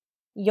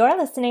You're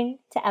listening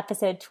to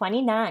episode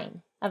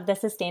 29 of the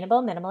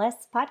Sustainable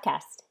Minimalist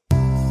Podcast.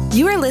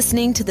 You are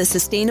listening to the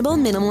Sustainable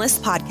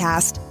Minimalist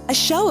Podcast, a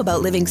show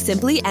about living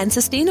simply and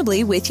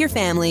sustainably with your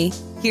family.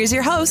 Here's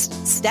your host,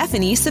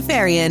 Stephanie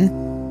Safarian.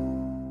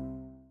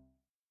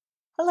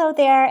 Hello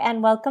there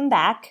and welcome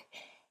back.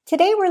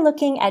 Today we're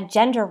looking at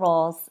gender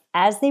roles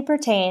as they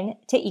pertain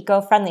to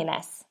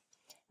eco-friendliness.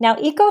 Now,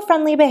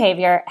 eco-friendly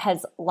behavior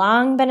has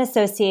long been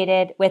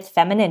associated with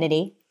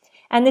femininity,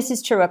 and this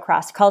is true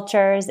across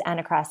cultures and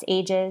across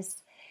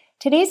ages.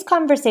 Today's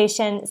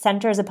conversation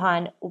centers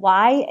upon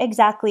why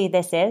exactly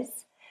this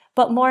is,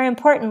 but more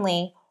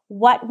importantly,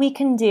 what we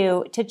can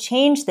do to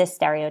change this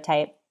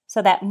stereotype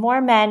so that more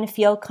men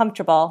feel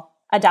comfortable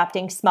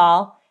adopting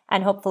small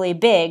and hopefully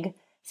big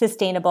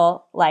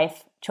sustainable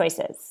life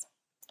choices.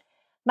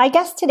 My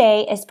guest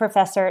today is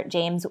Professor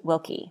James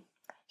Wilkie.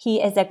 He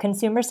is a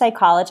consumer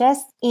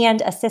psychologist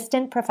and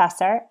assistant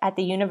professor at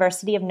the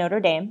University of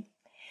Notre Dame.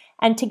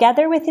 And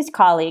together with his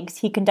colleagues,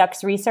 he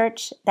conducts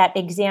research that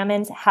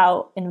examines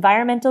how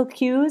environmental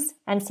cues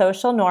and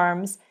social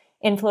norms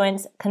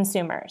influence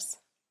consumers.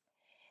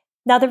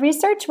 Now, the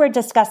research we're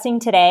discussing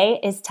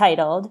today is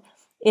titled,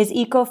 "Is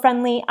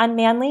Eco-Friendly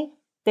Unmanly?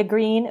 The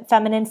Green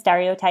Feminine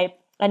Stereotype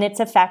and Its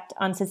Effect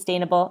on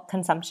Sustainable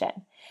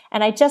Consumption."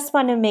 And I just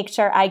want to make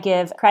sure I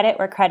give credit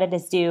where credit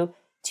is due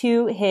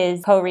to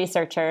his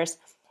co-researchers,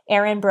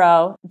 Erin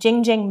Bro,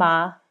 Jingjing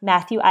Ma,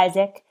 Matthew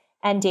Isaac,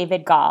 and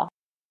David Gall.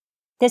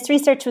 This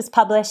research was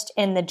published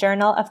in the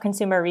Journal of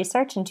Consumer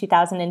Research in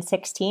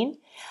 2016.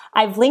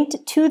 I've linked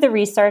to the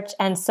research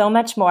and so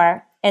much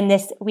more in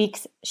this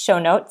week's show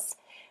notes,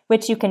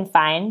 which you can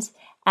find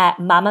at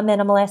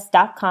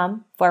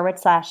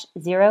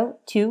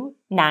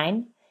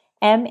mamaminimalist.com/029,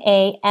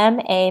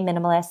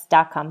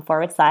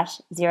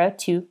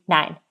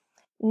 mamaminimalist.com/029.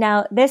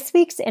 Now, this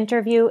week's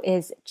interview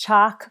is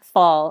chock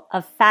full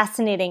of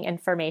fascinating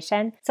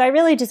information, so I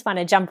really just want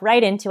to jump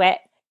right into it.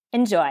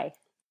 Enjoy.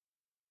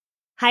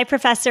 Hi,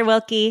 Professor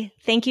Wilkie.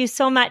 Thank you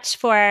so much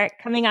for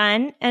coming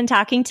on and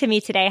talking to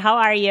me today. How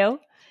are you?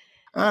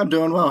 I'm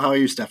doing well. How are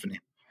you, Stephanie?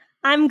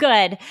 I'm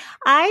good.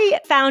 I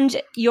found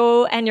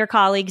you and your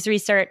colleagues'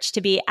 research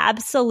to be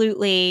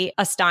absolutely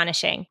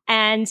astonishing.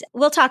 And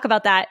we'll talk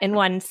about that in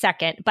one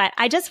second. But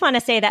I just want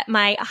to say that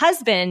my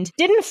husband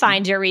didn't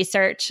find your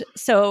research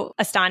so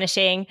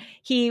astonishing.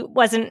 He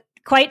wasn't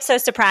quite so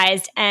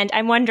surprised. And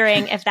I'm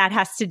wondering if that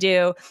has to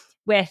do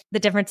with the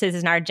differences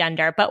in our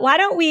gender. But why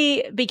don't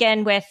we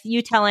begin with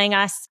you telling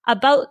us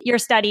about your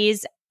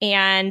studies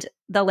and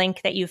the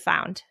link that you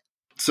found?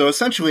 So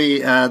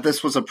essentially,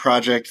 this was a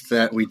project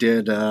that we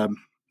did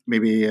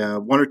maybe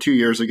 1 or 2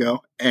 years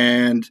ago,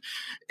 and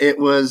it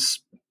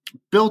was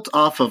built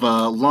off of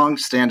a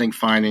long-standing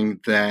finding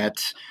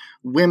that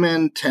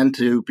women tend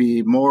to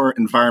be more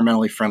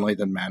environmentally friendly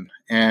than men.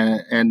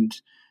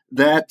 And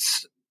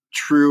that's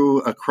true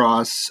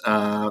across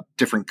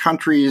different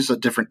countries,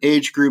 different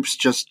age groups,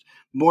 just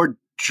more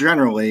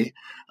generally,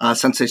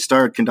 since they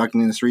started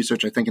conducting this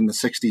research, I think in the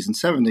 60s and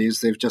 70s,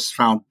 they've just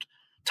found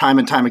time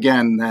and time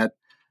again that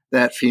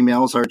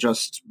females are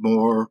just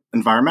more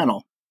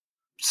environmental.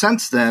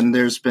 Since then,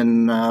 there's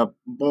been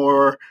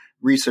more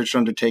research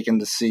undertaken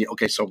to see,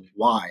 okay, so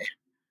why?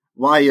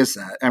 Why is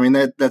that? I mean,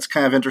 that's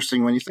kind of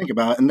interesting when you think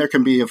about it. And there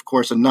can be, of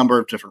course, a number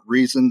of different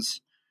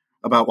reasons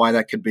about why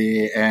that could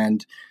be.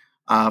 And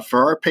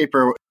for our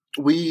paper,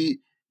 we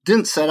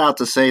didn't set out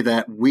to say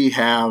that we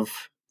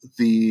have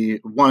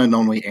the one and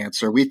only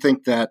answer. We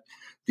think that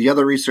the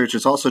other research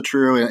is also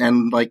true.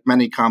 And like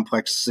many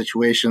complex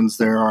situations,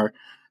 there are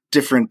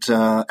different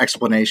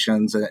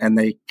explanations, and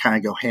they kind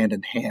of go hand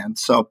in hand.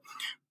 So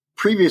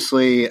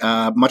previously,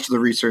 much of the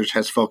research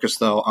has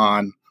focused, though,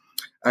 on,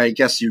 I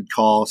guess you'd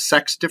call,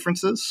 sex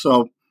differences.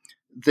 So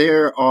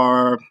there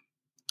are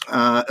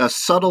a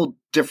subtle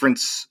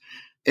difference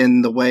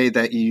in the way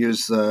that you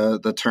use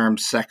the term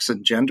sex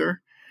and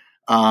gender,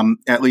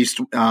 at least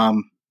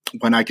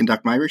when I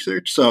conduct my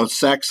research. So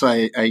sex,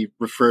 I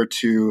refer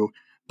to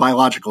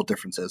biological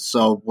differences.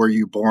 So were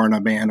you born a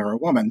man or a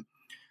woman?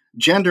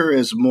 Gender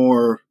is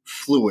more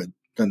fluid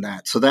than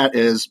that. So that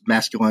is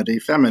masculinity,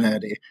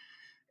 femininity.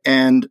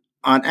 And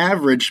on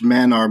average,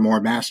 men are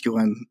more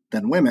masculine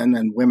than women,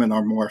 and women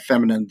are more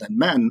feminine than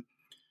men.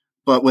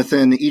 But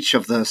within each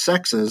of the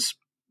sexes,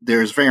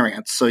 there's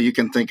variance. So you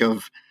can think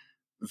of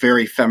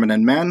very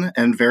feminine men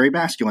and very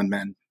masculine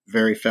men,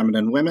 very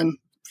feminine women,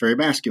 very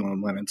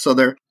masculine women. So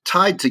they're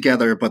tied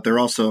together, but they're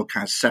also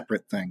kind of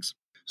separate things.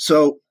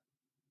 So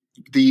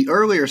the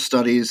earlier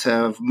studies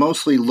have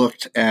mostly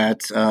looked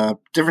at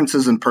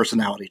differences in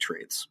personality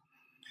traits.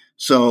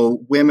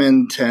 So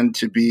women tend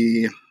to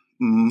be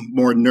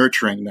more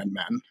nurturing than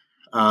men.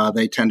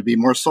 They tend to be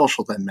more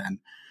social than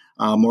men,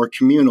 more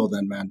communal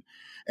than men.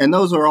 And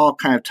those are all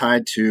kind of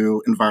tied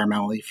to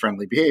environmentally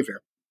friendly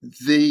behavior.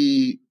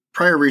 The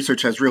prior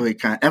research has really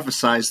kind of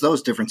emphasized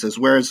those differences,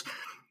 whereas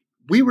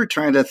we were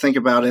trying to think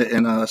about it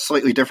in a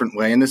slightly different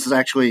way. And this is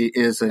actually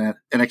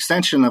an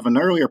extension of an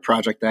earlier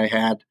project that I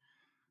had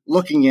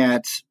looking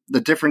at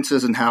the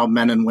differences in how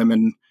men and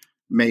women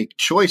make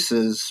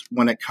choices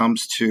when it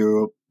comes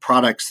to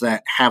products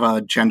that have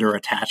a gender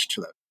attached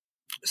to it.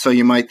 So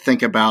you might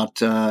think about,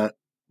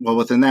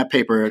 within that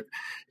paper,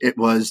 it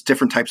was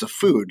different types of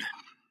food.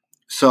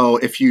 So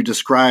if you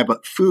describe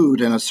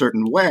food in a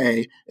certain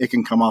way, it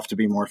can come off to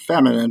be more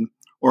feminine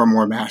or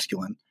more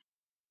masculine.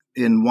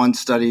 In one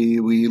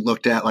study, we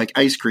looked at like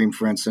ice cream,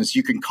 for instance.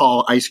 You can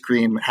call ice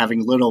cream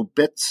having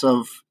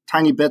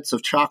tiny bits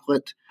of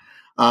chocolate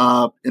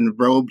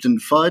enrobed in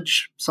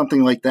fudge,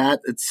 something like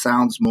that. It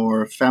sounds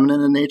more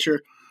feminine in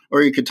nature.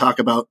 Or you could talk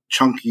about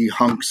chunky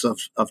hunks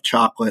of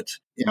chocolate,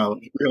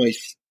 really,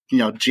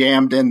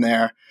 jammed in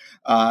there.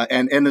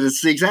 And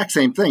it's the exact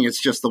same thing.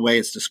 It's just the way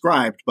it's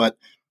described. But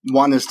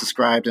one is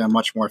described in a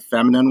much more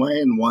feminine way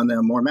and one in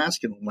a more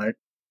masculine way.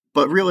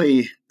 But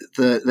really,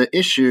 the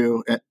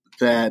issue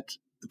that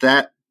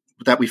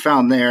we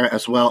found there,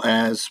 as well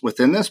as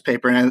within this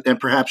paper, and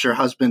perhaps your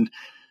husband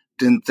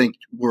didn't think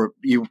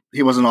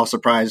he wasn't all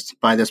surprised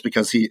by this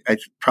because he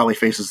probably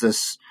faces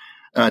this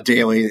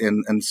daily,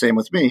 and same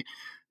with me,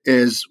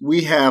 is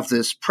we have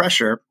this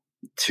pressure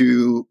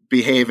to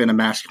behave in a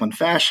masculine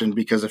fashion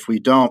because if we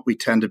don't, we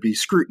tend to be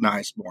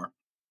scrutinized more.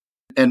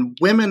 And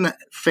women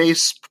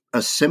face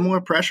a similar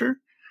pressure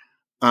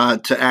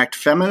to act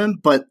feminine,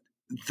 but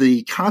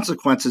the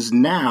consequences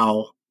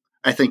now,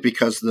 I think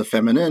because of the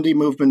femininity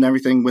movement and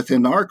everything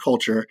within our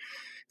culture,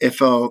 if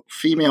a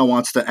female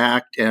wants to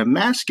act in a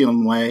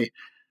masculine way,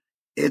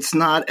 it's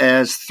not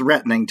as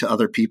threatening to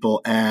other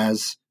people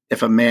as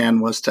if a man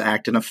was to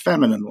act in a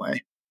feminine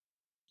way.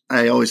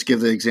 I always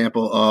give the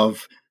example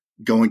of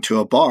going to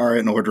a bar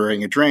and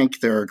ordering a drink.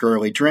 There are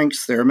girly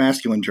drinks, there are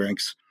masculine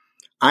drinks.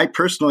 I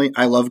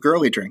love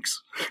girly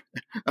drinks.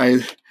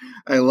 I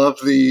love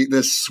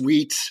the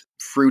sweet,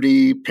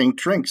 fruity, pink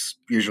drinks.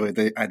 Usually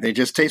they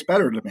just taste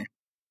better to me.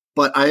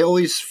 But I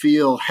always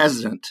feel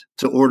hesitant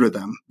to order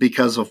them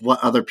because of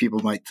what other people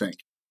might think.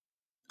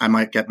 I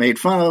might get made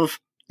fun of.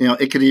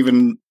 It could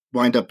even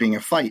wind up being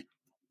a fight,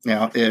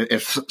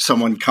 if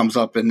someone comes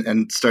up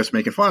and starts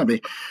making fun of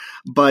me.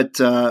 But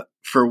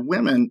for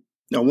women,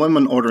 a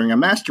woman ordering a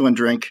masculine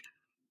drink,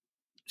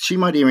 she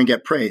might even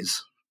get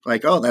praise.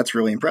 Like, oh, that's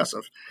really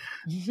impressive.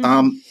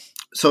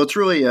 So it's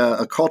really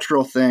a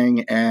cultural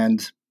thing.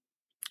 And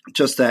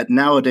just that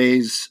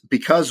nowadays,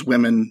 because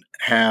women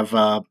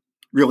have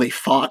really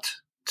fought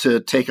to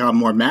take on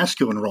more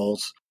masculine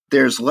roles,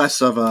 there's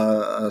less of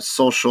a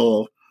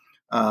social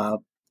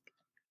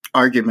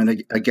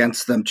argument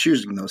against them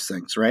choosing those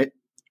things, right?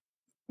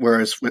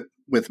 Whereas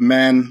with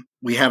men,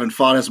 we haven't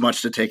fought as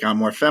much to take on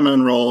more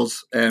feminine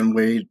roles, and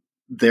we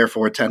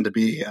therefore tend to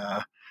be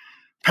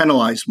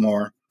penalized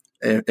more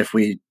if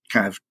we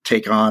kind of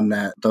take on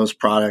those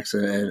products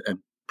and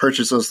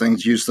purchase those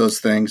things, use those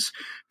things.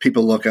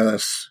 People look at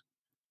us,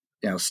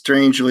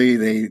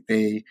 strangely.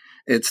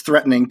 It's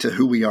threatening to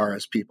who we are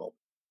as people.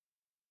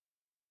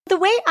 The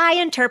way I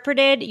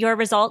interpreted your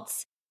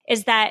results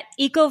is that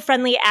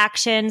eco-friendly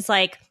actions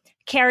like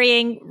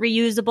carrying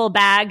reusable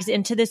bags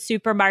into the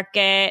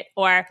supermarket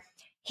or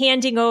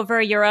handing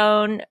over your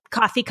own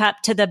coffee cup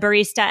to the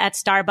barista at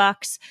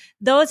Starbucks,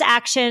 those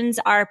actions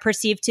are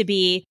perceived to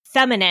be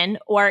feminine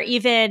or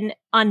even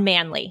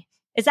unmanly.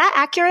 Is that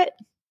accurate?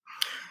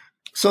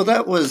 So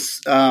that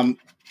was our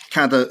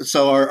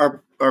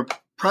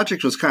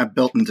project was kind of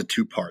built into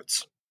two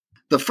parts.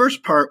 The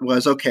first part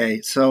was,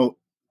 okay, so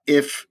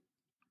if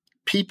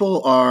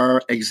people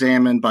are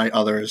examined by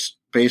others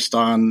based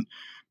on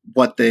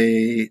what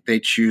they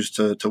choose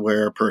to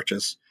wear or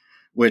purchase,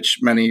 which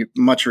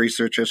much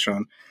research has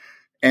shown,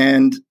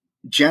 and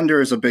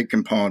gender is a big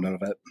component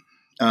of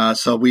it.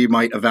 So we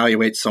might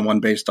evaluate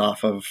someone based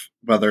off of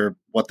whether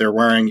what they're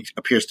wearing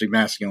appears to be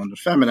masculine or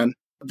feminine.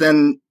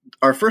 Then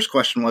our first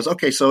question was,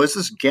 okay, so is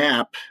this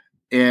gap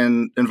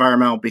in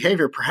environmental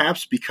behavior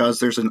perhaps because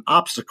there's an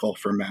obstacle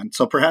for men?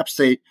 So perhaps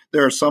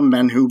there are some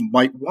men who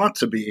might want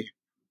to be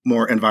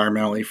more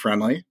environmentally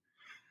friendly,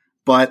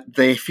 but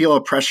they feel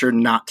a pressure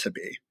not to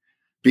be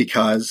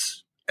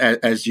because,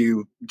 as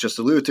you just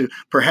alluded to,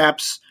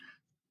 perhaps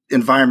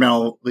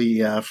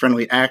environmentally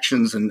friendly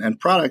actions and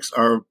products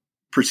are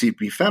perceived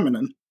to be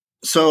feminine.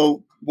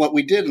 So what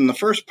we did in the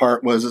first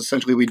part was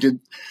essentially we did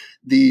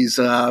these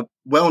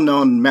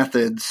well-known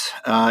methods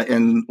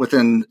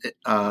within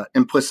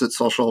implicit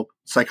social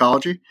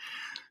psychology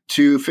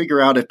to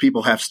figure out if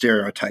people have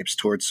stereotypes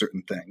towards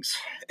certain things.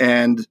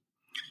 And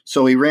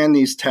so we ran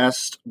these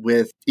tests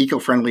with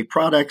eco-friendly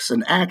products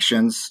and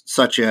actions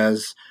such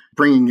as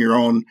bringing your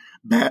own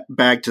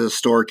bag to the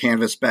store,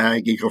 canvas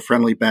bag,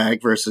 eco-friendly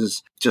bag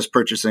versus just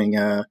purchasing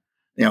a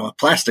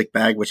plastic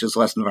bag, which is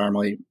less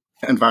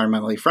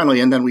environmentally friendly.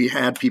 And then we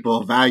had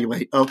people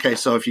evaluate, okay,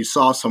 so if you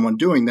saw someone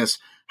doing this,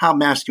 how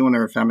masculine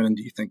or feminine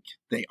do you think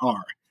they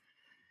are?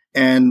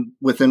 And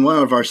within one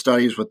of our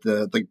studies with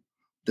the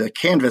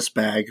canvas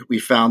bag, we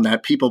found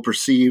that people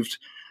perceived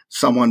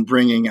someone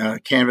bringing a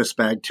canvas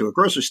bag to a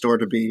grocery store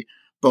to be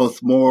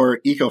both more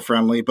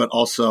eco-friendly, but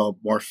also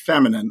more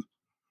feminine.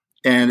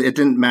 And it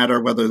didn't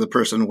matter whether the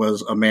person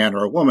was a man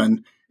or a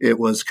woman. It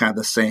was kind of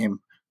the same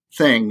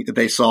thing.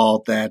 They saw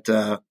that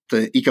the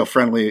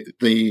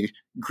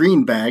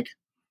green bag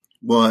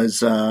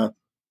was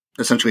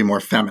essentially more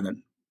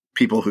feminine.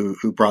 People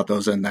who brought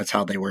those in, that's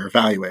how they were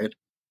evaluated.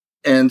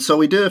 And so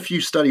we did a few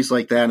studies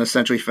like that and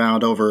essentially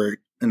found over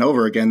and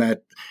over again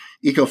that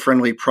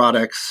eco-friendly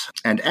products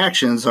and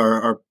actions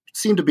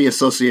seem to be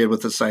associated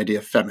with this idea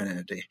of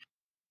femininity.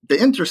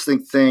 The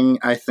interesting thing,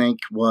 I think,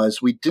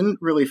 was we didn't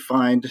really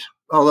find,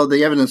 although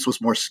the evidence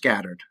was more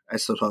scattered, I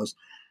suppose,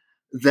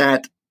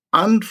 that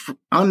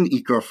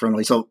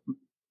uneco-friendly, so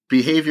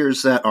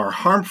behaviors that are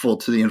harmful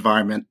to the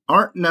environment,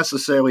 aren't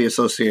necessarily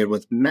associated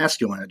with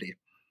masculinity.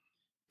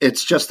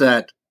 It's just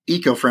that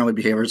eco-friendly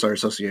behaviors are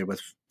associated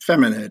with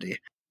femininity.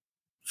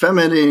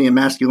 Femininity and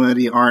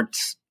masculinity aren't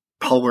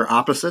polar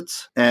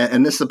opposites,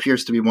 and this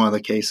appears to be one of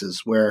the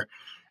cases where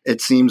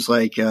it seems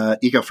like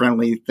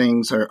eco-friendly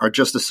things are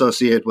just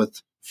associated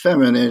with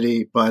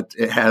femininity, but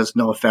it has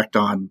no effect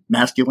on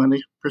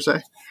masculinity, per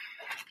se.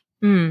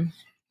 Mm.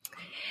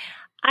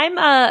 I'm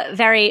a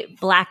very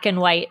black and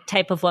white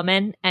type of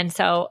woman, and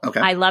so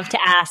I love to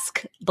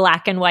ask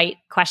black and white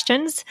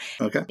questions.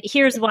 Okay.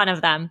 Here's one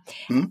of them.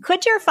 Mm-hmm.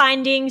 Could your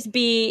findings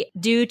be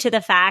due to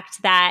the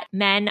fact that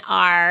men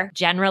are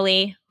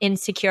generally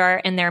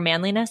insecure in their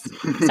manliness?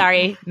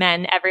 Sorry,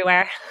 men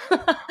everywhere.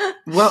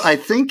 Well, I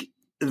think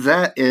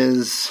that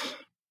is,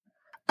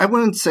 I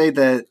wouldn't say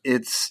that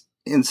it's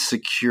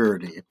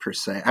insecurity per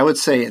se. I would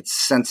say it's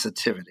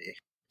sensitivity.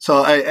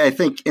 So I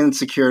think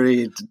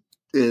insecurity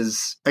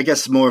is, I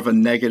guess, more of a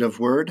negative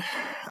word.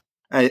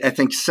 I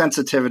think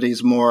sensitivity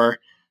is more,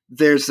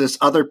 there's this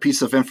other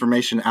piece of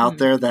information out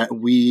there that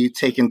we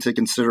take into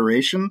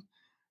consideration,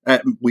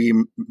 we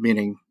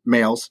meaning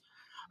males,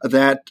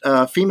 that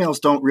females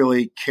don't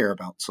really care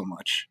about so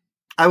much.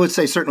 I would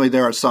say certainly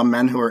there are some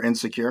men who are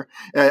insecure,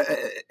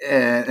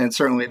 and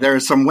certainly there are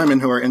some women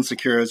who are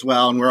insecure as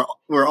well. And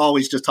we're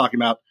always just talking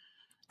about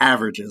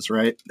averages,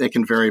 right? They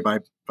can vary by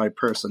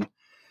person.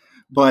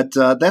 But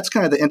that's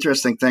kind of the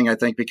interesting thing, I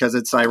think, because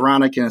it's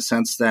ironic in a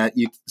sense that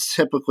you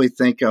typically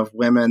think of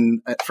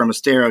women from a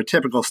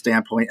stereotypical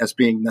standpoint as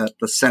being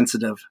the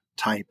sensitive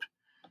type.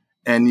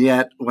 And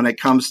yet when it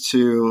comes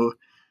to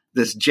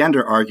this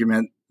gender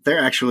argument,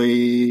 they're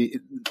actually,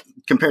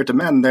 compared to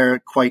men, they're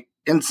quite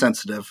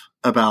insensitive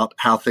about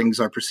how things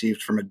are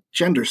perceived from a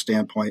gender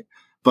standpoint.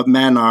 But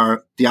men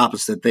are the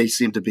opposite. They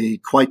seem to be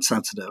quite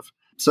sensitive.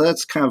 So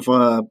that's kind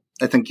of,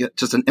 I think,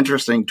 just an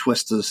interesting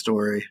twist to the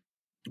story.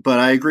 But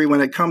I agree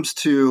when it comes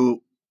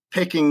to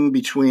picking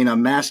between a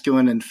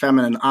masculine and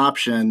feminine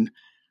option,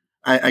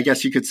 I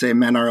guess you could say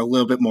men are a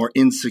little bit more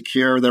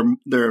insecure.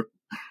 They're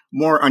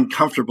more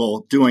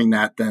uncomfortable doing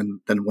that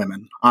than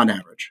women on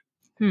average.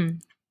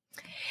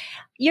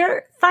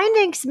 Your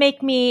findings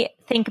make me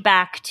think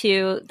back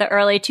to the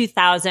early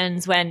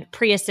 2000s when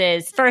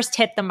Priuses first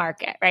hit the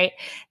market, right?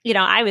 You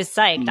know, I was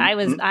psyched.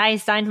 I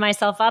signed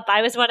myself up.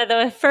 I was one of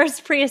the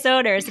first Prius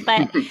owners,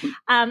 but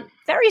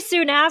very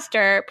soon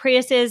after,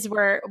 Priuses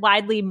were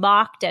widely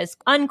mocked as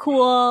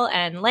uncool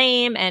and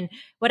lame and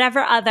whatever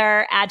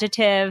other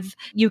adjective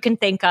you can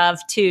think of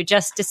to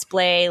just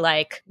display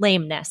like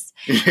lameness.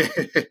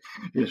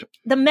 Yes.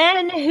 The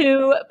men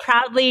who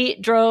proudly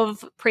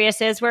drove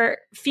Priuses were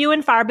few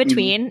and far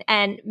between,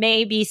 and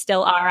maybe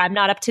still are. I'm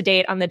not up to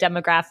date on the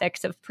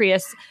demographics of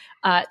Prius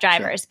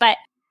drivers, but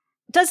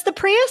does the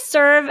Prius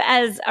serve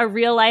as a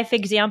real life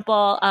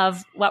example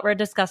of what we're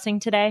discussing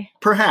today?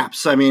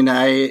 Perhaps. I mean,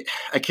 I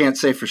can't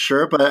say for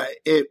sure, but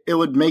it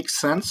would make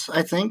sense,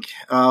 I think,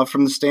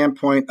 from the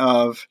standpoint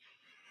of,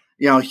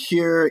 you know,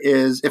 here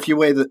is, if you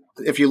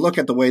look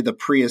at the way the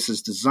Prius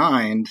is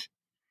designed,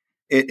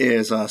 it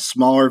is a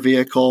smaller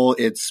vehicle.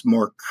 It's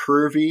more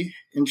curvy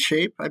in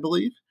shape, I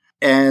believe.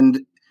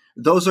 And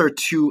those are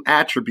two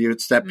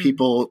attributes that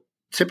people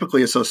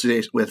typically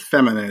associate with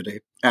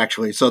femininity,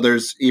 actually. So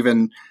there's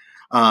even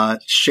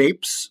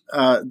shapes.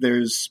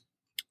 There's,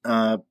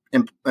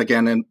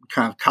 again, in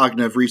kind of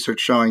cognitive research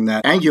showing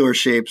that angular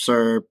shapes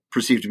are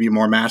perceived to be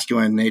more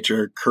masculine in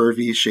nature,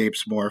 curvy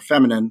shapes more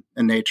feminine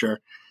in nature.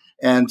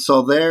 And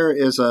so there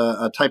is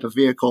a type of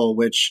vehicle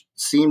which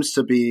seems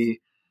to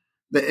be,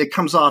 it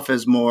comes off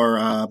as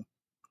more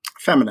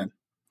feminine,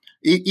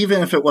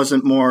 even if it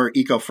wasn't more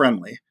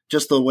eco-friendly,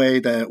 just the way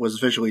that it was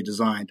visually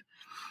designed.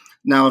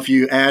 Now, if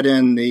you add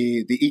in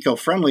the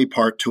eco-friendly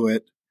part to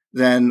it,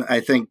 then I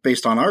think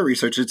based on our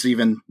research, it's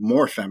even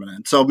more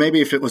feminine. So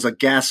maybe if it was a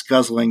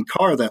gas-guzzling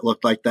car that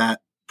looked like that,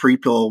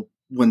 people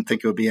wouldn't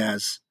think it would be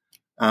as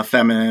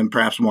feminine,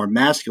 perhaps more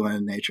masculine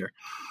in nature.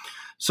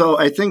 So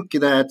I think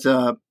that,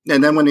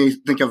 and then when you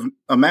think of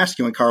a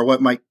masculine car,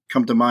 what might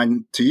come to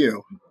mind to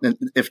you? And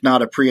if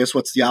not a Prius,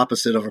 what's the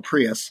opposite of a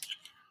Prius?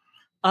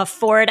 A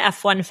Ford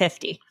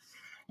F-150.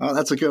 Oh,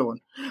 that's a good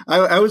one.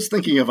 I was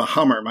thinking of a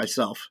Hummer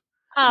myself.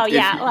 Oh,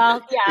 yeah.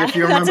 If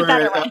you remember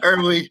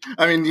early,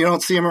 I mean, you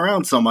don't see them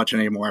around so much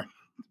anymore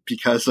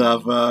because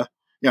of,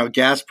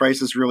 gas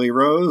prices really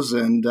rose,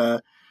 and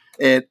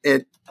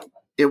it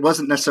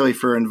wasn't necessarily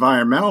for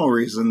environmental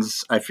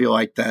reasons. I feel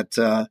like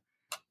that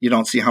you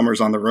don't see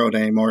Hummers on the road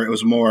anymore. It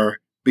was more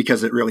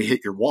because it really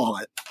hit your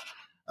wallet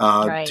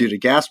due to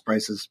gas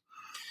prices.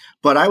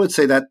 But I would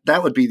say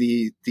that would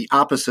be the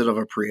opposite of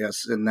a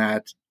Prius, in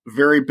that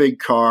very big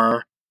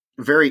car,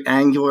 very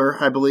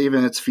angular, I believe,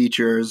 in its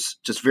features,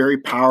 just very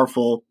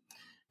powerful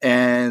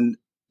and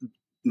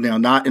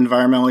not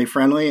environmentally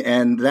friendly.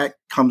 And that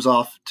comes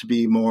off to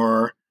be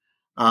more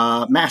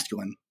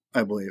masculine,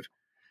 I believe.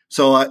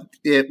 So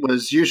it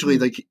was usually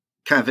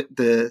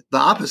the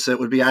opposite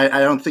would be, I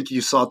don't think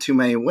you saw too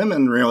many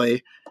women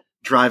really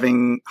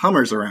driving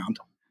Hummers around.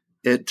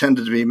 It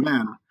tended to be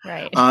men.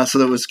 Right. So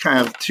there was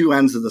kind of two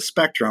ends of the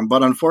spectrum.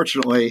 But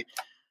unfortunately,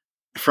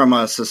 from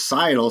a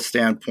societal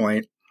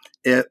standpoint,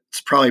 it's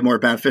probably more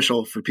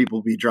beneficial for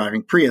people to be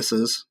driving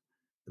Priuses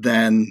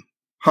than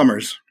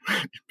Hummers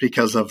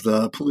because of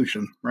the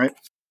pollution, right?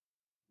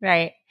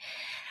 Right.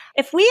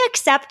 If we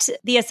accept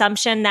the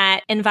assumption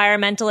that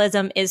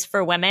environmentalism is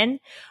for women,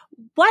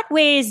 what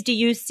ways do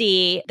you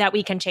see that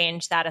we can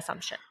change that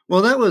assumption?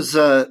 Well, that was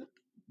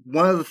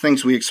one of the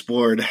things we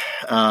explored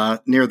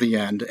near the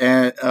end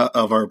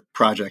of our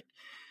project.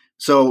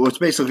 So it's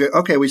basically,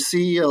 okay, we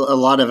see a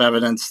lot of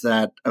evidence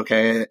that,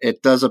 okay,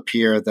 it does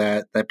appear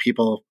that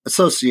people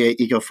associate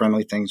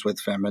eco-friendly things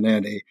with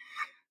femininity.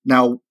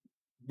 Now,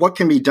 what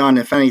can be done,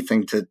 if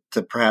anything,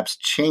 to perhaps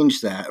change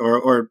that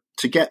or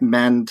to get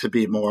men to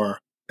be more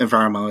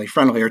environmentally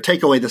friendly or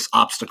take away this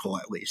obstacle,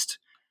 at least,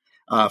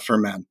 for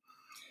men?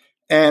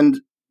 And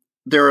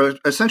there are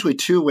essentially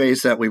two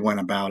ways that we went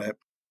about it.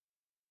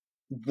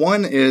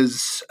 One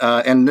is,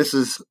 and this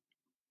is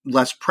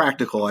less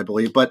practical, I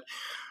believe, but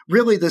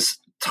really this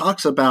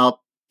talks about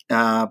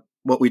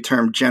what we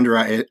term gender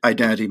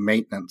identity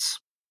maintenance.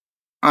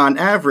 On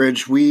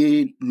average,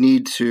 we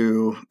need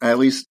to, at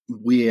least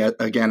we,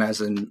 again, as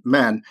in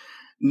men,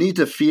 need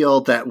to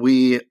feel that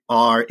we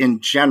are in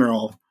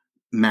general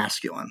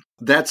masculine.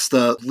 That's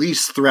the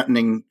least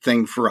threatening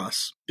thing for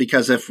us,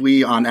 because if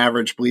we on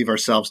average believe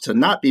ourselves to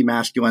not be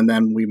masculine,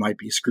 then we might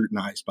be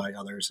scrutinized by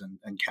others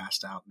and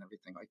cast out and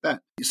everything like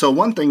that. So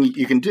one thing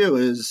you can do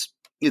is,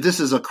 this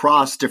is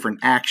across different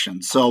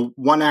actions. So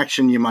one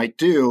action you might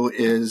do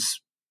is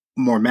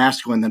more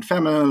masculine than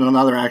feminine, and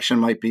another action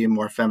might be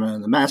more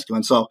feminine than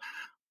masculine. So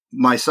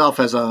myself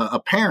as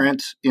a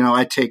parent,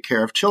 I take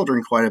care of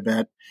children quite a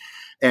bit.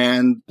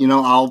 And,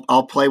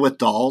 I'll play with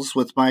dolls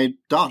with my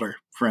daughter,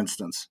 for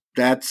instance.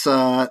 That's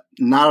not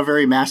a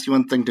very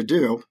masculine thing to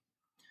do,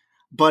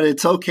 but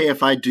it's okay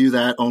if I do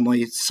that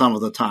only some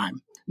of the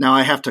time. Now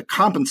I have to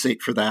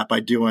compensate for that by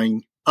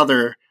doing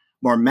other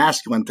more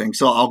masculine things.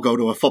 So I'll go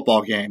to a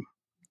football game,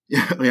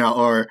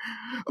 or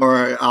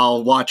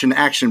I'll watch an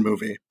action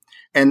movie.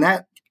 And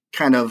that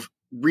kind of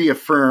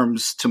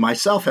reaffirms to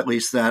myself, at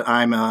least, that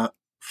I'm a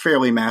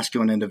fairly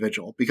masculine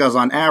individual, because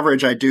on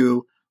average, I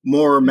do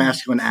more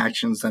masculine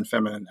actions than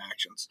feminine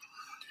actions.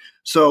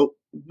 So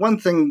one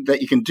thing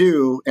that you can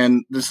do,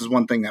 and this is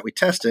one thing that we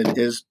tested,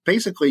 is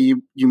basically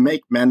you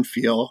make men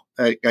feel,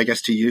 I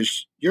guess to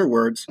use your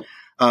words,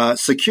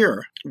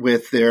 secure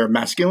with their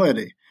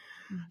masculinity.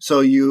 So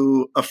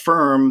you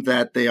affirm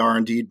that they are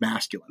indeed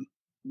masculine.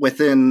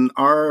 Within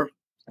our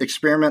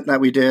experiment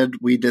that we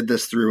did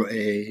this through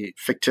a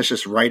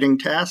fictitious writing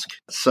task.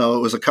 So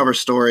it was a cover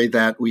story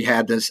that we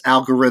had this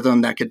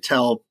algorithm that could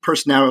tell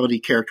personality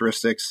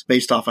characteristics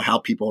based off of how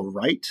people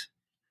write,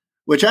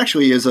 which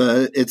actually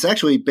it's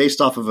actually based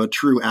off of a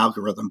true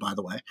algorithm, by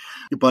the way,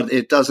 but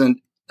it doesn't,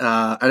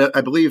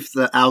 I believe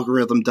the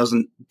algorithm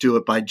doesn't do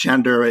it by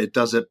gender. It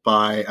does it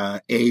by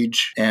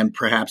age and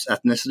perhaps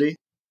ethnicity.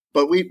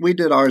 But we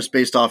did ours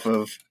based off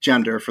of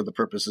gender for the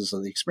purposes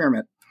of the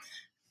experiment.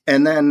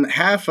 And then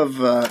half of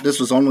this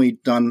was only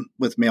done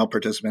with male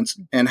participants,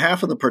 and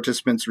half of the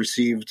participants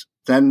received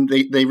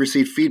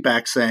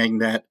feedback saying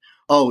that,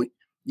 oh,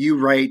 you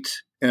write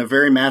in a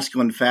very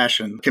masculine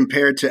fashion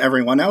compared to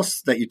everyone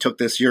else that you took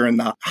this, you're in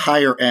the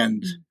higher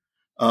end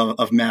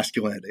of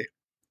masculinity.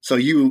 So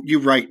you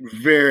write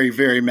very,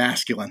 very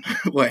masculine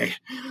way.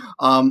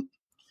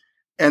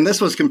 And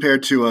this was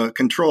compared to a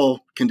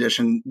control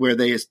condition where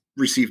they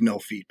received no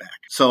feedback.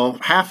 So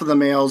half of the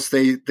males,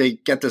 they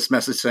get this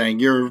message saying,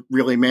 you're a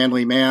really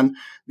manly man.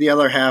 The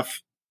other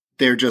half,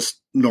 they're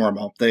just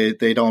normal.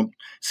 They don't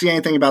see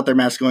anything about their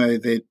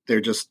masculinity.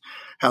 They're just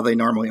how they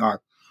normally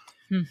are.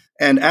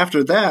 And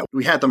after that,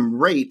 we had them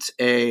rate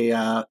a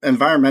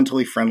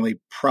environmentally friendly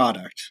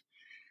product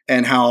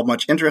and how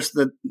much interest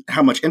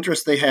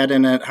they had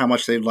in it, how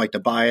much they'd like to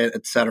buy it,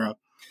 etc.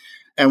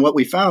 And what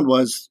we found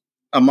was,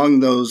 among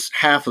those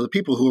half of the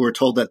people who were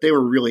told that they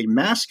were really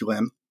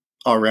masculine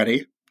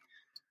already,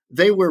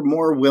 they were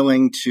more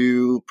willing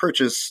to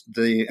purchase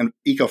an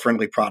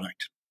eco-friendly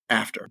product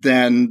after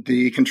than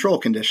the control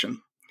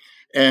condition.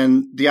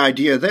 And the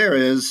idea there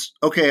is,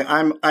 okay,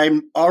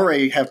 I'm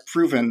already have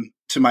proven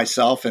to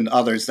myself and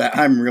others that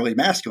I'm really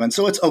masculine,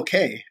 so it's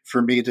okay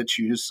for me to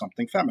choose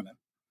something feminine.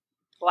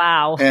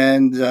 Wow.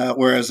 And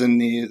whereas in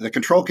the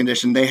control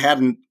condition, they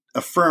hadn't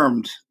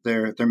affirmed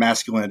their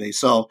masculinity.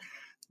 So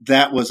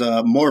that was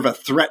more of a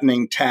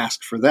threatening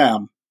task for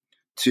them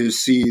to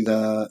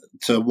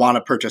want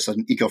to purchase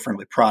an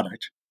eco-friendly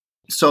product.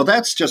 So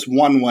that's just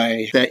one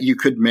way that you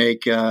could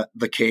make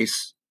the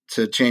case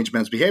to change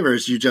men's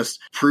behaviors. You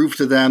just prove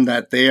to them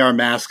that they are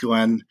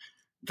masculine.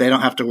 They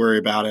don't have to worry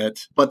about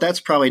it. But that's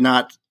probably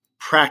not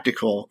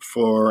practical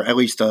for at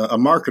least a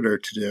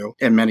marketer to do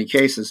in many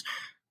cases.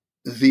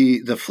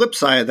 The flip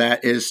side of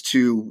that is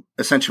to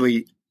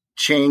essentially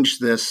change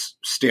this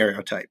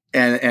stereotype.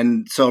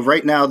 And so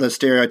right now the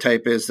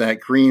stereotype is that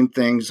green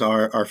things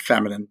are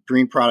feminine.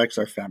 Green products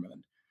are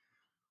feminine.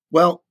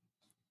 Well,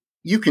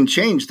 you can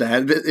change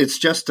that. It's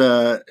just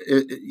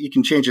you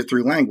can change it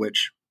through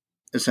language,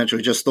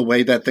 essentially, just the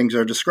way that things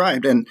are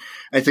described. And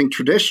I think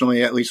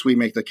traditionally, at least we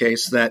make the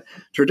case that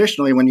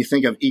traditionally when you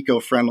think of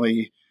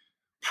eco-friendly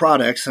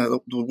products, the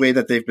way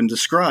that they've been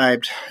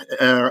described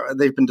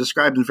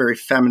in very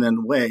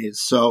feminine ways.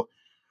 So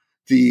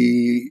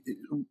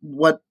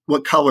what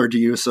color do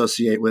you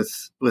associate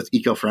with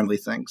eco-friendly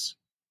things?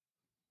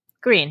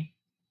 Green.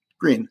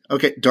 Green.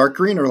 Okay. Dark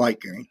green or light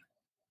green?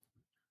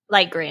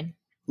 Light green.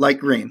 Light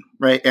green,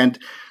 right? And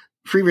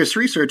previous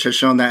research has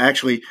shown that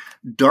actually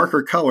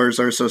darker colors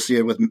are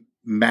associated with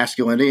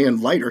masculinity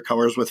and lighter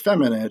colors with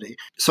femininity.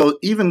 So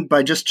even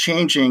by just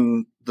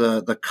changing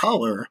the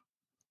color,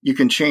 you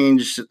can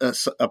change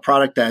a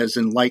product that is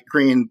in light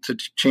green to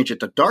change it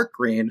to dark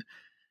green,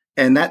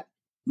 and that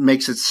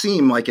makes it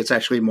seem like it's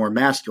actually more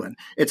masculine.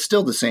 It's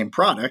still the same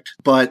product,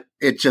 but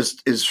it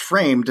just is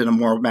framed in a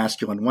more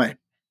masculine way.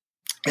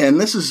 And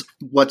this is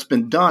what's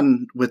been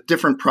done with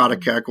different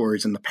product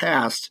categories in the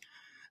past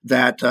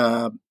that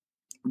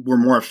were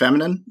more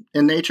feminine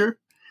in nature.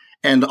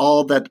 And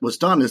all that was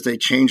done is they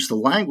changed the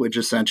language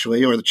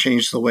essentially, or they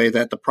changed the way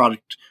that the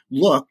product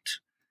looked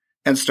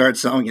and started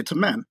selling it to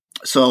men.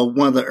 So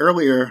one of the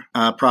earlier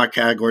product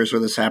categories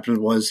where this happened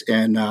was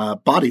in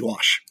body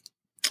wash.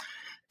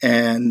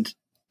 And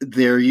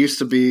it used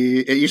to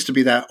be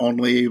that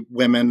only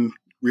women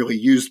really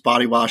used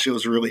body wash. It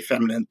was a really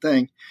feminine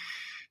thing.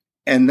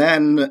 And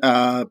then,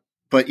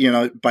 but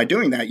by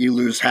doing that, you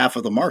lose half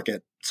of the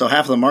market. So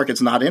half of the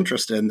market's not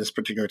interested in this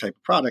particular type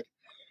of product.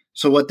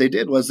 So what they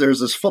did was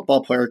there's this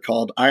football player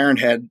called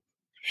Ironhead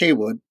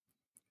Haywood,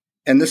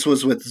 and this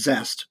was with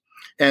Zest.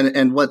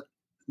 And what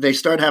they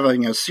started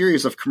having a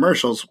series of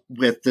commercials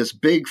with this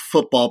big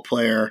football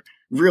player,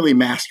 really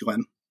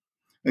masculine.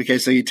 Okay,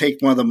 so you take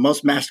one of the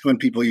most masculine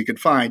people you could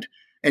find,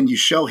 and you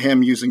show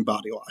him using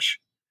body wash.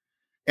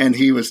 And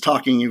he was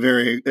talking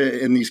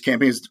in these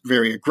campaigns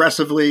very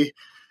aggressively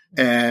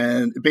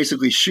and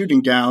basically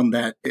shooting down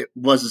that it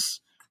was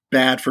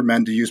bad for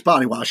men to use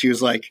body wash. He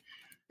was like,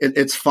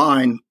 it's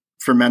fine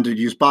for men to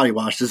use body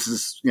wash. This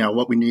is,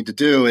 what we need to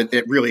do.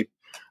 It really,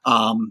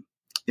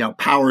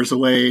 powers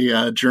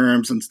away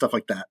germs and stuff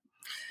like that.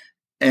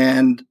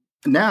 And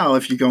now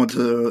if you go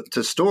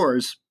into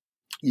stores,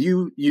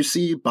 you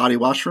see body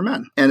wash for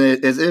men. And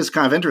it is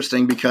kind of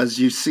interesting because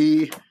you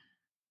see,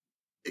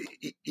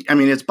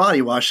 it's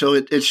body wash, so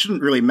it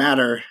shouldn't really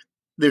matter.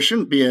 There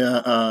shouldn't be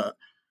a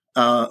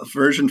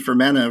version for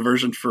men and a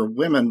version for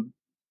women,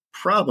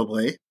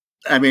 probably.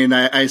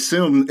 I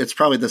assume it's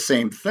probably the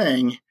same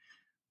thing,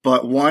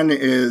 but one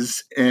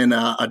is in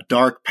a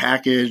dark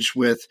package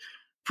with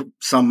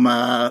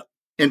some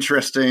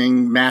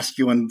interesting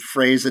masculine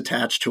phrase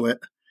attached to it,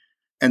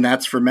 and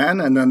that's for men.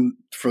 And then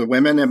for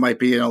women, it might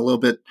be in a little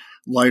bit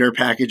lighter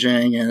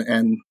packaging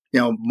and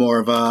more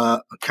of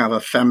a kind of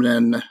a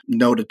feminine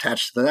note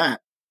attached to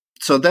that.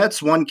 So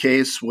that's one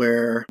case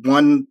where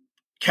one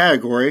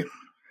category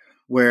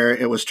where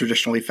it was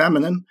traditionally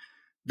feminine,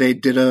 they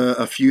did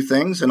a few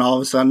things, and all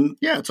of a sudden,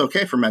 it's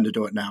okay for men to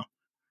do it now.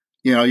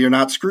 You're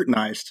not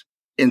scrutinized.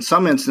 In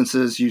some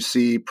instances, you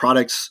see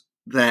products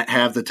that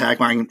have the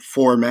tagline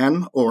for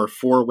men or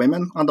for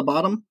women on the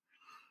bottom.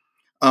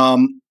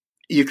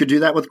 You could do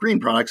that with green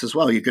products as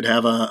well. You could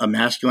have a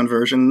masculine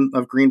version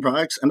of green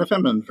products and a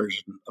feminine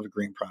version of a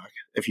green product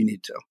if you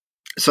need to.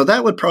 So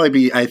that would probably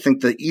be, I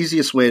think, the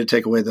easiest way to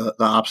take away the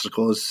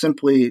obstacle is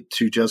simply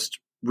to just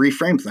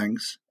reframe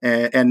things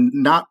and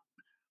not,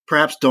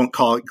 perhaps don't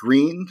call it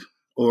green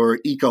or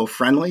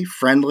eco-friendly.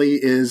 Friendly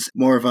is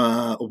more of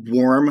a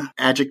warm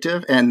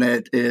adjective, and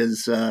it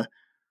is the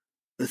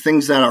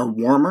things that are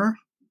warmer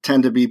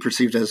tend to be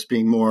perceived as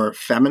being more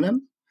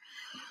feminine.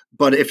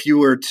 But if you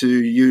were to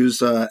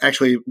use,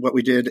 actually what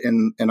we did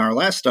in our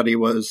last study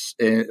was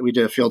we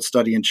did a field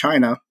study in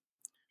China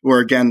where,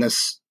 again,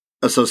 this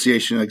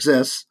association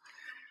exists,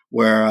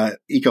 where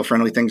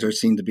eco-friendly things are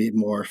seen to be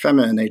more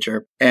feminine in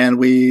nature. And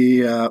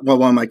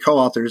one of my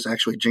co-authors,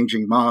 actually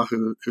Jingjing Ma,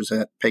 who's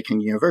at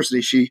Peking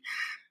University, she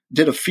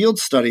did a field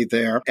study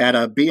there at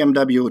a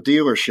BMW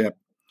dealership,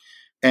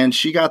 and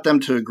she got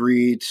them to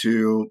agree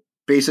to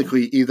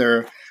basically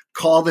either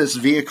call this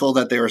vehicle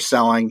that they were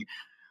selling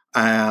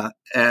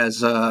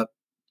as a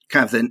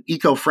kind of an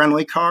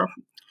eco-friendly car,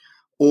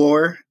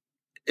 or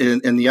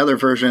in the other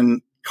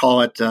version,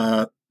 call it,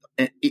 I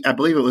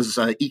believe it was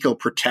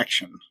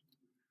eco-protection.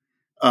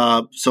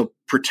 So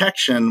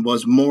protection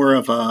was more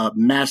of a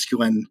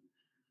masculine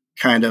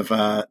kind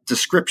of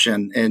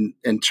description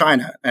in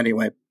China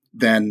anyway,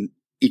 than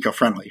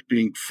eco-friendly,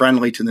 being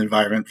friendly to the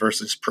environment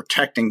versus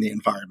protecting the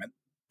environment.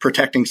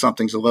 Protecting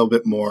something's a little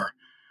bit more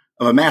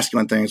of a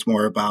masculine thing. It's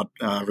more about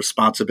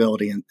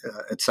responsibility and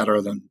et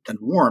cetera than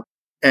warmth.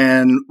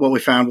 And what we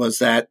found was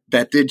that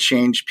did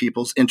change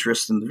people's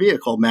interest in the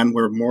vehicle. Men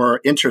were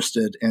more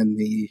interested in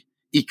the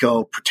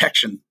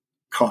eco-protection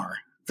car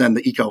than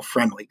the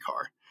eco-friendly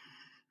car.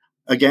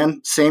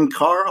 Again, same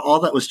car.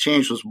 All that was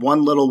changed was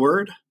one little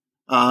word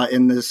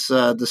in this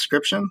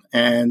description,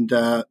 and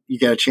you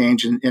get a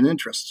change in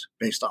interest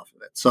based off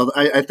of it. So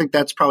I think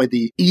that's probably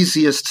the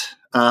easiest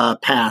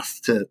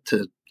path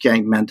to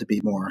getting men to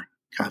be more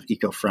kind of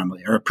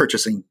eco-friendly or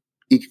purchasing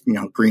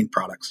green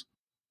products.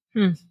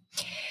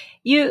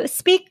 You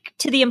speak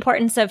to the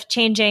importance of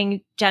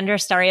changing gender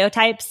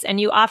stereotypes, and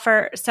you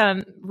offer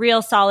some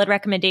real solid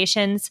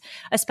recommendations,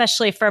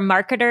 especially for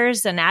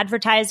marketers and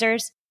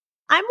advertisers.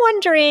 I'm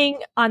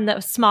wondering on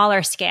the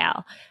smaller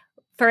scale,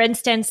 for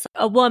instance,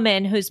 a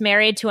woman who's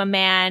married to a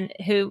man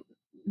who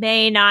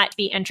may not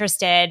be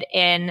interested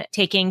in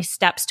taking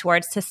steps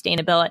towards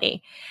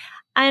sustainability.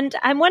 And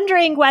I'm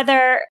wondering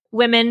whether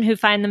women who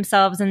find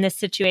themselves in this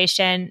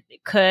situation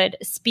could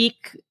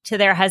speak to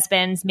their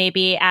husbands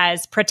maybe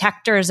as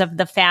protectors of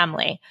the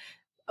family.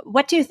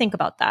 What do you think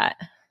about that?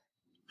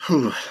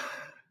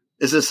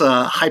 Is this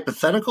a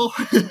hypothetical?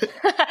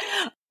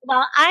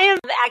 Well, I am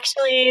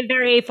actually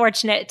very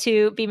fortunate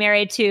to be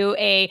married to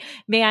a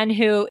man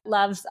who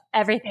loves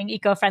everything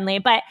eco-friendly,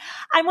 but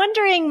I'm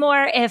wondering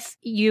more if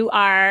you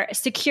are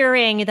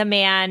securing the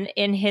man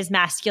in his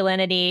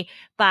masculinity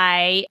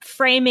by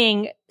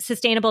framing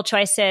sustainable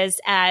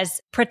choices as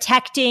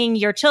protecting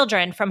your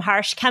children from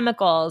harsh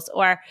chemicals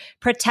or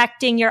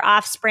protecting your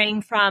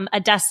offspring from a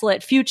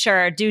desolate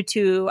future due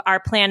to our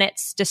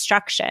planet's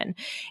destruction.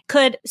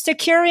 Could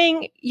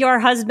securing your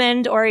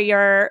husband or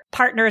your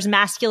partner's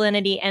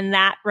masculinity in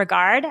that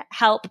regard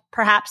help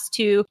perhaps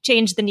to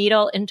change the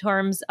needle in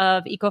terms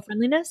of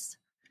eco-friendliness?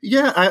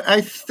 Yeah, I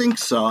think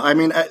so. I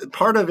mean,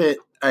 part of it,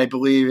 I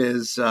believe,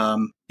 is,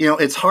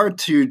 it's hard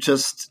to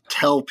just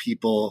tell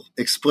people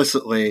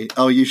explicitly,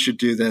 oh, you should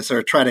do this,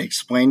 or try to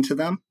explain to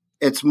them.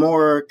 It's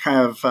more kind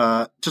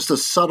of just a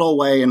subtle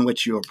way in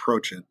which you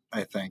approach it,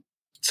 I think.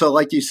 So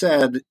like you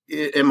said,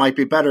 it might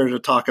be better to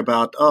talk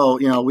about,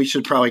 we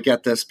should probably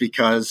get this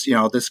because,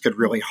 this could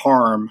really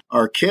harm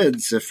our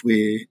kids if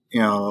we,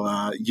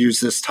 use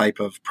this type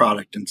of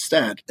product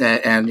instead.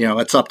 And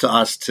it's up to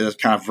us to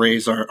kind of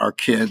raise our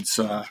kids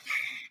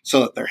so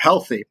that they're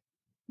healthy.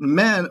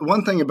 Men,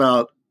 one thing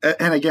about,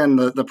 and again,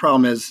 the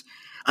problem is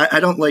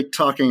I don't like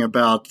talking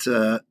about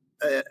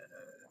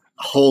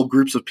whole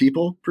groups of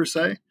people per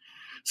se.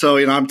 So,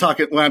 when I'm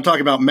talking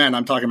about men,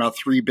 I'm talking about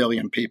 3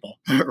 billion people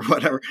or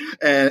whatever.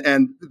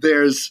 And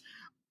there's,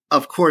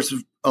 of course,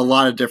 a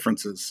lot of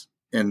differences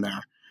in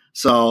there.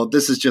 So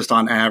this is just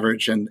on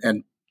average,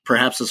 and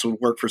perhaps this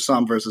would work for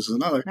some versus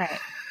another. Right.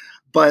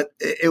 But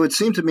it would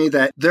seem to me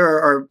that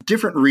there are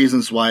different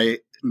reasons why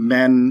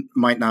men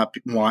might not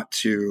want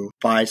to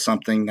buy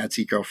something that's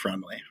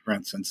eco-friendly, for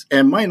instance.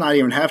 And might not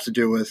even have to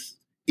do with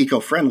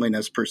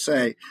eco-friendliness per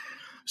se.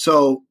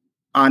 So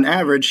on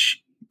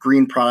average,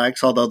 green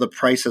products, although the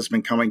price has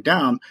been coming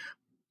down,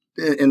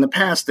 in the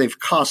past, they've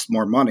cost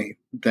more money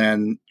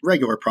than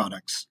regular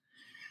products.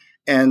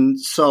 And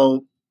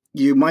so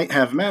you might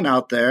have men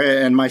out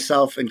there, and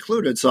myself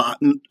included, so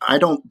I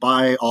don't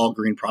buy all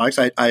green products.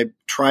 I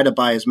try to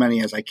buy as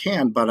many as I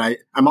can, but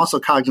I'm also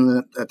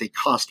cognizant that they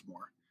cost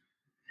more.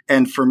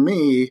 And for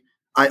me,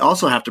 I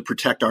also have to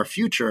protect our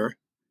future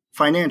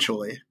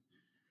financially.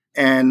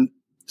 And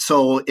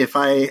so if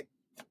I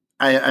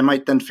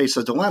might then face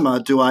a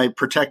dilemma. Do I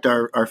protect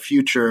our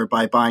future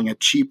by buying a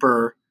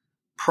cheaper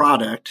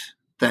product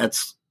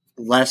that's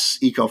less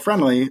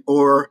eco-friendly,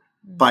 or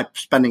by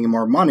spending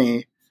more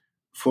money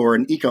for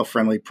an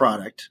eco-friendly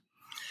product?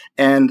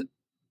 And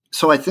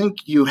so I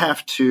think you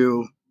have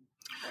to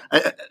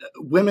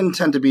women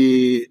tend to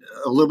be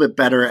a little bit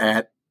better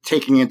at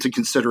taking into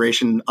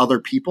consideration other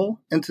people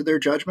into their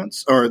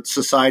judgments, or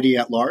society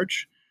at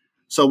large.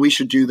 So we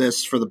should do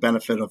this for the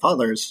benefit of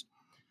others.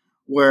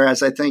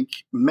 Whereas I think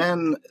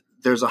men,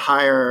 there's a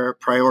higher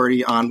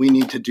priority on we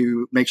need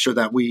to make sure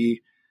that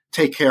we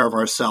take care of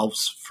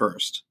ourselves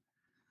first.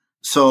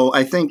 So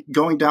I think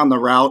going down the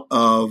route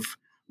of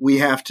we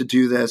have to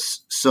do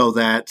this so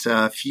that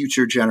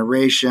future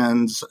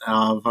generations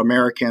of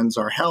Americans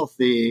are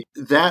healthy,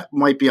 that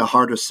might be a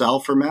harder sell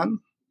for men,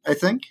 I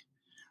think.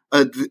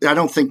 I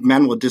don't think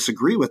men will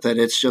disagree with it.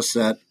 It's just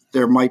that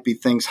there might be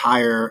things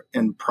higher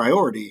in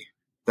priority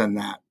than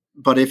that.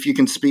 But if you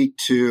can speak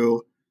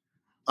to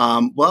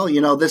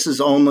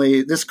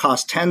this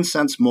costs 10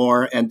 cents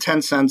more, and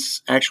 10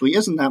 cents actually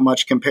isn't that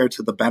much compared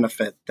to the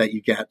benefit that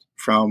you get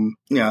from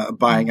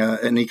buying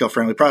an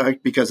eco-friendly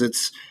product, because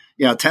it's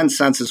 10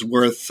 cents is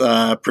worth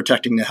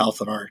protecting the health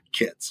of our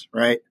kids,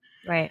 right?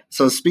 Right.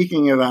 So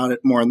speaking about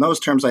it more in those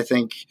terms, I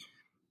think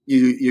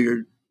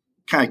you're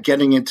kind of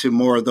getting into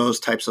more of those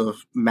types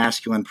of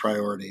masculine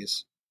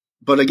priorities.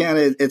 But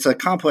again, it's a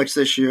complex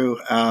issue,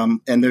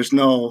 and there's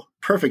no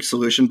perfect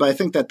solution. But I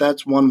think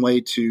that's one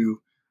way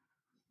to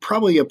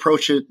probably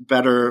approach it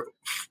better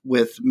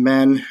with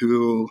men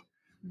who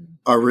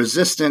are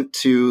resistant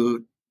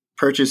to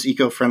purchase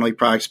eco-friendly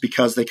products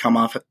because they come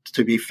off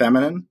to be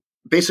feminine.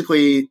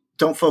 Basically,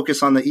 don't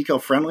focus on the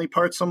eco-friendly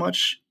part so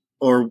much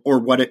or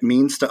what it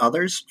means to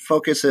others.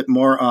 Focus it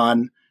more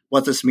on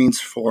what this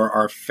means for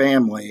our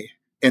family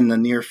in the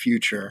near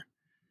future.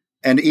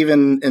 And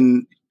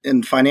even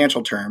in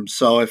financial terms.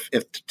 So if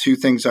the two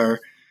things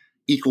are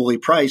equally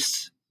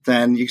priced,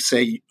 then you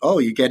say, oh,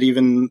 you get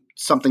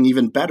something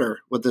even better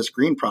with this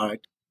green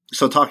product.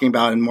 So talking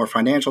about in more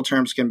financial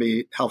terms can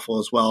be helpful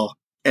as well.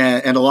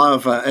 And a lot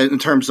of, in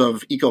terms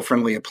of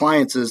eco-friendly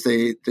appliances,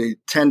 they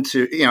tend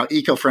to,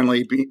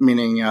 eco-friendly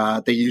meaning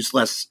they use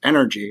less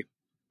energy.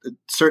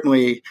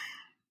 Certainly,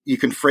 you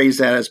can phrase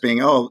that as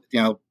being,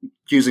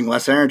 using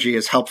less energy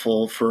is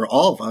helpful for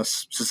all of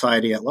us,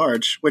 society at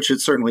large, which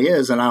it certainly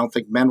is. And I don't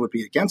think men would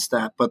be against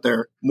that, but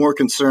they're more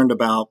concerned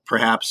about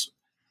perhaps,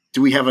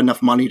 do we have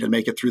enough money to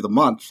make it through the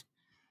month?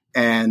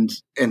 And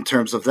in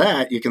terms of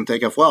that, you can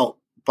think of, well,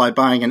 by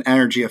buying an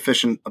energy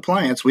efficient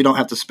appliance, we don't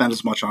have to spend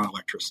as much on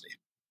electricity.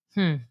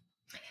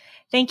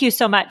 Thank you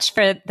so much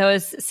for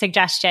those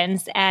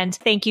suggestions. And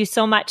thank you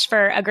so much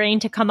for agreeing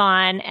to come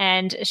on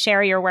and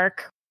share your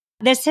work.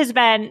 This has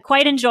been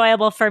quite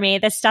enjoyable for me.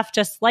 This stuff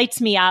just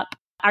lights me up.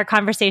 Our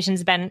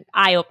conversation's been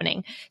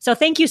eye-opening. So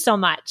thank you so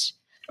much.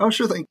 Oh,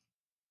 sure thing.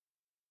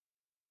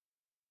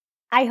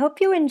 I hope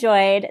you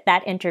enjoyed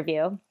that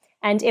interview.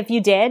 And if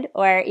you did,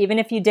 or even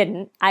if you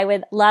didn't, I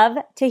would love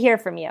to hear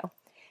from you.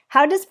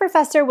 How does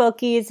Professor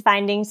Wilkie's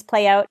findings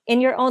play out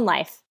in your own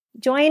life?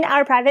 Join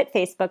our private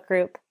Facebook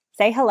group,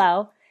 say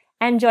hello,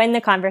 and join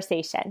the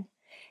conversation.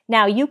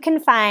 Now, you can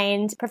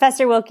find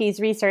Professor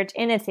Wilkie's research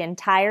in its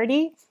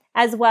entirety,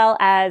 as well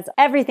as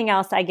everything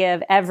else I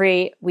give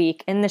every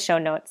week in the show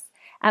notes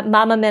at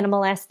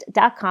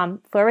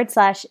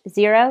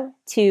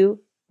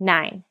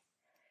mamaminimalist.com/029.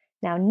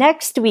 Now,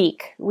 next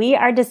week, we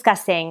are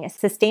discussing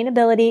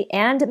sustainability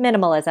and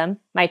minimalism,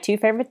 my two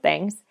favorite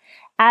things,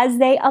 as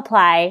they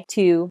apply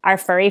to our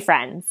furry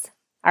friends,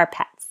 our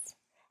pets.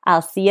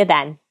 I'll see you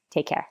then.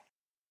 Take care.